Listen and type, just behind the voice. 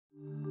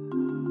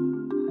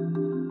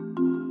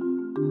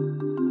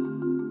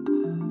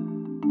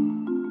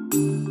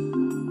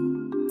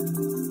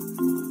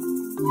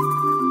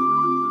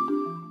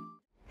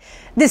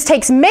This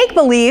takes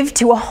make-believe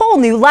to a whole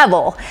new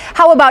level.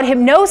 How about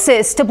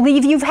hypnosis to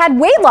believe you've had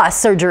weight loss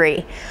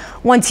surgery?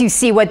 Once you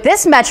see what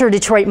this Metro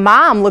Detroit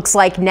mom looks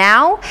like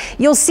now,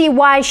 you'll see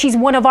why she's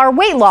one of our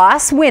weight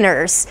loss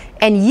winners.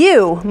 And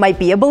you might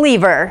be a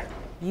believer.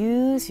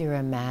 Use your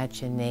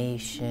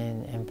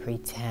imagination and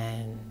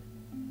pretend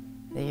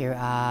that your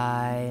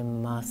eye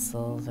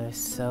muscles are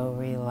so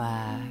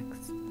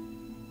relaxed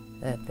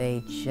that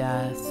they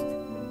just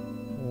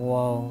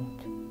won't.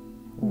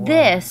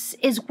 This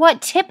is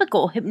what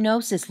typical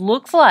hypnosis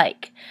looks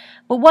like.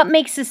 But what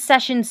makes this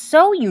session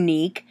so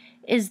unique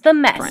is the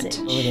message.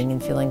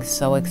 And feeling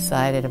so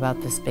excited about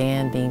this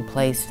band being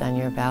placed on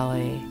your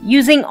belly.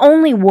 Using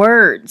only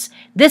words,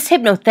 this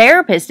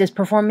hypnotherapist is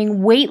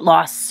performing weight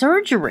loss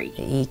surgery.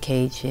 The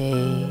EKG,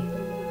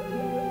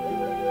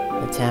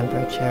 the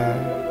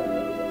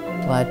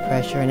temperature, blood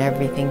pressure, and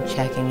everything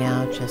checking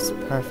out just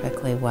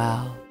perfectly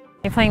well.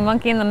 You're playing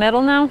monkey in the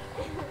middle now?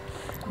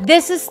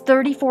 This is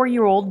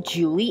 34-year-old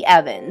Julie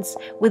Evans.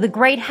 With a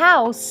great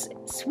house,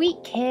 sweet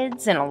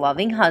kids, and a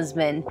loving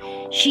husband.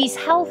 She's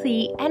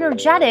healthy,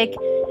 energetic,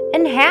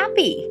 and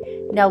happy.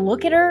 Now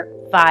look at her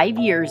 5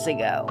 years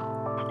ago.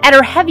 At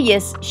her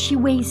heaviest, she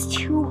weighs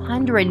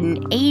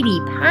 280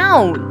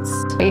 pounds.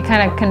 You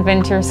kind of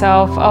convince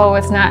yourself, oh,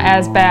 it's not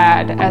as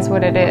bad as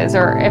what it is.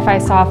 Or if I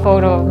saw a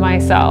photo of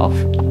myself,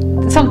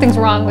 something's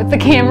wrong with the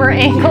camera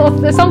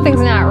angle.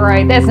 Something's not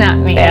right. That's not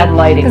me. Bad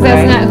lighting, because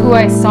that's not who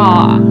I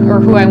saw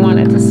or who I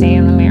wanted to see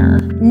in the mirror.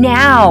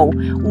 Now,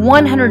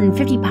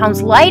 150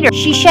 pounds lighter,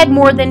 she shed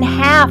more than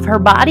half her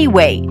body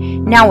weight.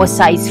 Now a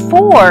size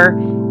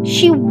 4,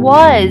 she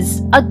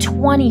was a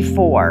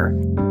 24.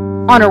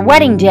 On her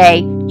wedding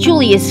day,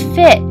 Julie is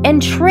fit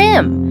and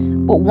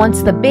trim. But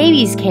once the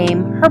babies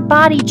came, her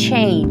body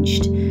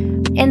changed.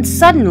 And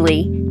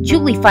suddenly,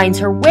 Julie finds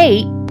her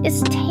weight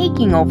is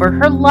taking over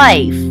her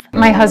life.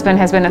 My husband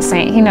has been a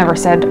saint. He never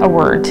said a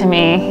word to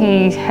me.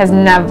 He has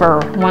never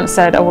once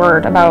said a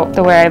word about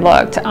the way I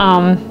looked.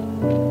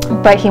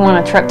 But he won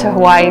a trip to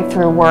Hawaii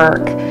through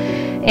work.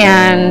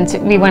 And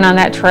we went on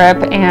that trip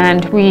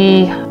and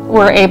we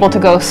were able to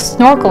go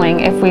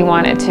snorkeling if we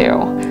wanted to.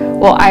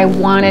 Well, I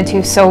wanted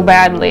to so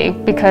badly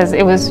because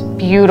it was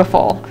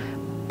beautiful,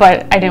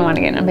 but I didn't want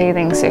to get in a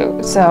bathing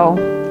suit,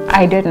 so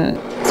I didn't.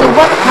 So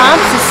what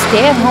prompts a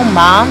stay-at-home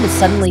mom to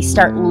suddenly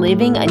start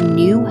living a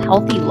new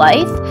healthy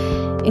life,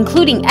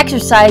 including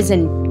exercise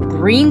and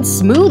green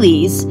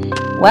smoothies?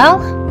 Well,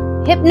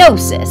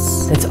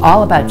 hypnosis. It's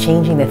all about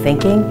changing the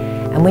thinking,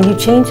 and when you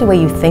change the way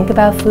you think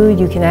about food,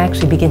 you can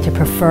actually begin to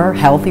prefer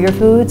healthier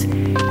foods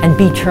and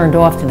be turned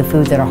off to the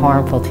foods that are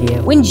harmful to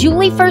you. When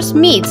Julie first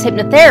meets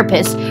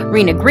hypnotherapist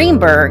Rena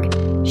Greenberg,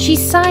 she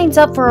signs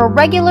up for a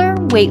regular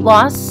weight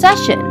loss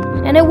session,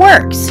 and it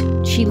works.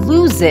 She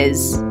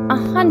loses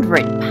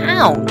 100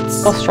 pounds.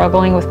 Still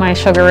struggling with my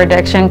sugar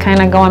addiction,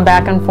 kind of going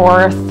back and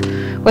forth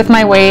with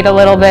my weight a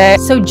little bit.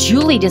 So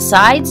Julie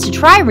decides to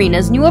try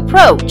Rena's new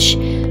approach,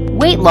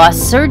 weight loss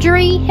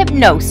surgery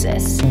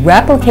hypnosis.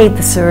 Replicate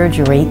the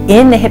surgery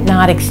in the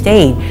hypnotic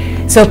state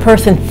so a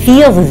person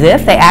feels as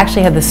if they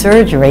actually had the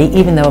surgery,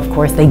 even though of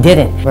course they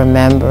didn't.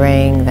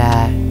 Remembering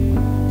that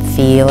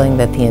feeling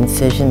that the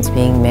incision's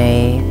being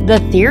made. The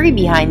theory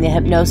behind the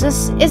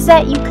hypnosis is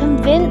that you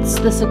convince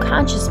the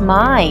subconscious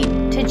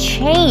mind to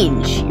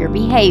change your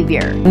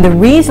behavior. And the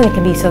reason it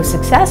can be so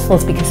successful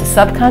is because the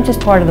subconscious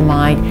part of the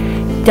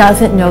mind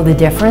doesn't know the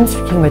difference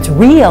between what's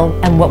real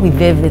and what we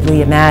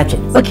vividly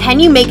imagine. But can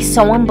you make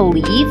someone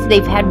believe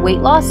they've had weight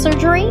loss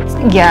surgery?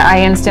 Yeah,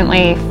 I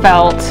instantly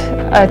felt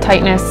a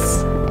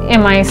tightness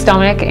in my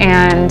stomach,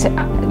 and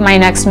my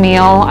next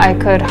meal I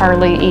could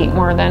hardly eat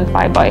more than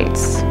 5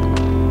 bites.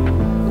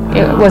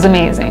 It was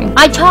amazing.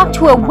 I talked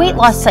to a weight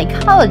loss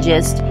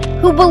psychologist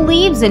who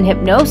believes in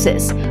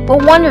hypnosis,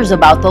 but wonders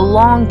about the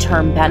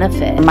long-term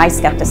benefit. My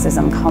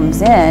skepticism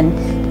comes in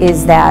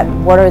is that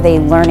what are they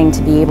learning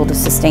to be able to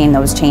sustain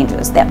those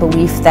changes? That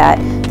belief that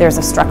there's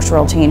a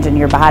structural change in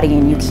your body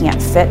and you can't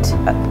fit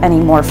any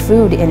more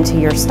food into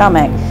your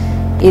stomach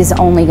is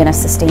only going to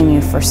sustain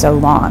you for so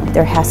long.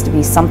 There has to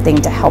be something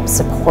to help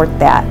support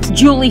that.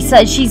 Julie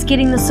says she's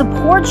getting the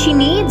support she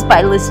needs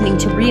by listening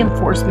to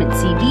reinforcement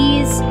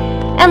CDs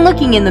and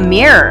looking in the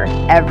mirror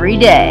every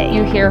day.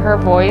 You hear her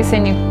voice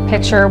and you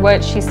picture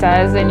what she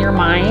says in your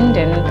mind,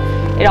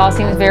 and it all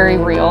seems very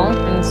real.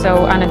 And so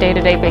on a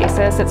day-to-day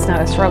basis, it's not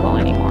a struggle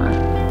anymore.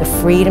 The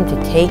freedom to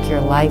take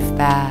your life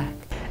back.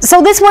 So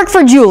this worked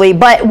for Julie,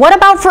 but what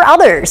about for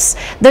others?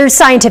 There's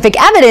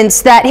scientific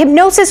evidence that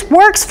hypnosis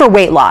works for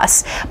weight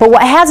loss, but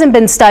what hasn't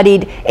been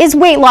studied is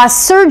weight loss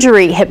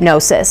surgery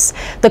hypnosis.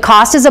 The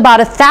cost is about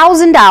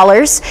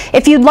 $1,000.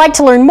 If you'd like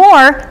to learn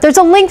more, there's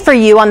a link for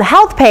you on the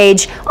health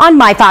page on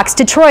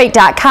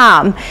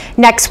myfoxdetroit.com.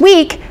 Next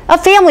week, a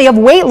family of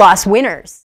weight loss winners.